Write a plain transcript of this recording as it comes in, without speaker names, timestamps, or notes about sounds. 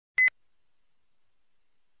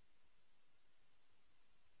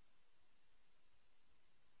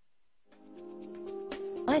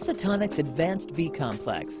Isotonix Advanced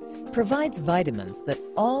B-Complex provides vitamins that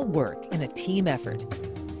all work in a team effort.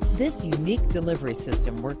 This unique delivery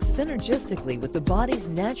system works synergistically with the body's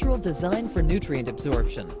natural design for nutrient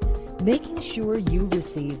absorption, making sure you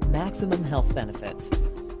receive maximum health benefits.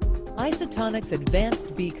 Isotonix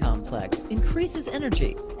Advanced B-Complex increases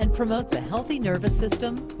energy and promotes a healthy nervous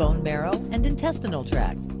system, bone marrow, and intestinal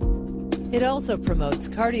tract. It also promotes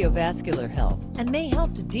cardiovascular health and may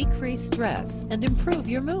help to decrease stress and improve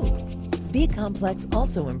your mood. B-Complex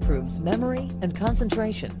also improves memory and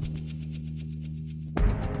concentration.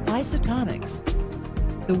 Isotonix,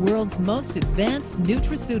 the world's most advanced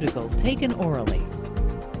nutraceutical taken orally.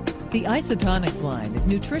 The Isotonix line of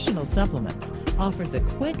nutritional supplements offers a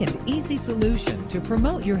quick and easy solution to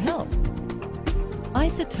promote your health.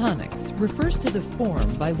 Isotonix refers to the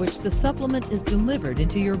form by which the supplement is delivered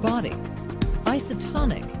into your body.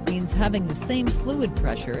 Isotonic means having the same fluid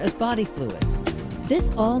pressure as body fluids.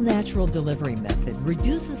 This all-natural delivery method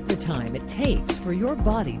reduces the time it takes for your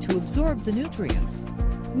body to absorb the nutrients.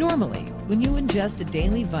 Normally, when you ingest a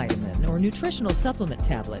daily vitamin or nutritional supplement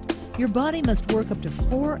tablet, your body must work up to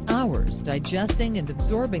 4 hours digesting and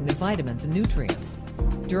absorbing the vitamins and nutrients.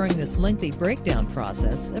 During this lengthy breakdown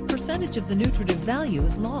process, a percentage of the nutritive value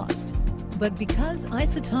is lost. But because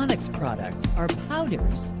Isotonix products are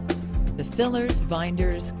powders, the fillers,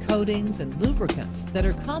 binders, coatings, and lubricants that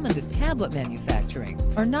are common to tablet manufacturing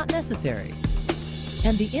are not necessary.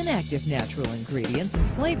 And the inactive natural ingredients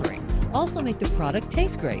and flavoring also make the product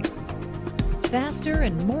taste great. Faster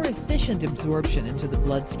and more efficient absorption into the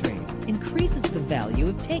bloodstream increases the value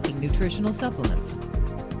of taking nutritional supplements.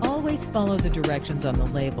 Always follow the directions on the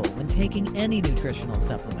label when taking any nutritional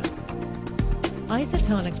supplement.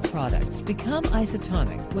 Isotonix products become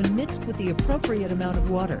isotonic when mixed with the appropriate amount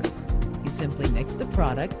of water. You simply mix the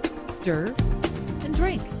product, stir, and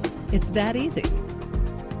drink. It's that easy.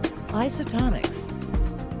 Isotonix.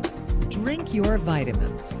 Drink your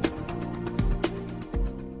vitamins.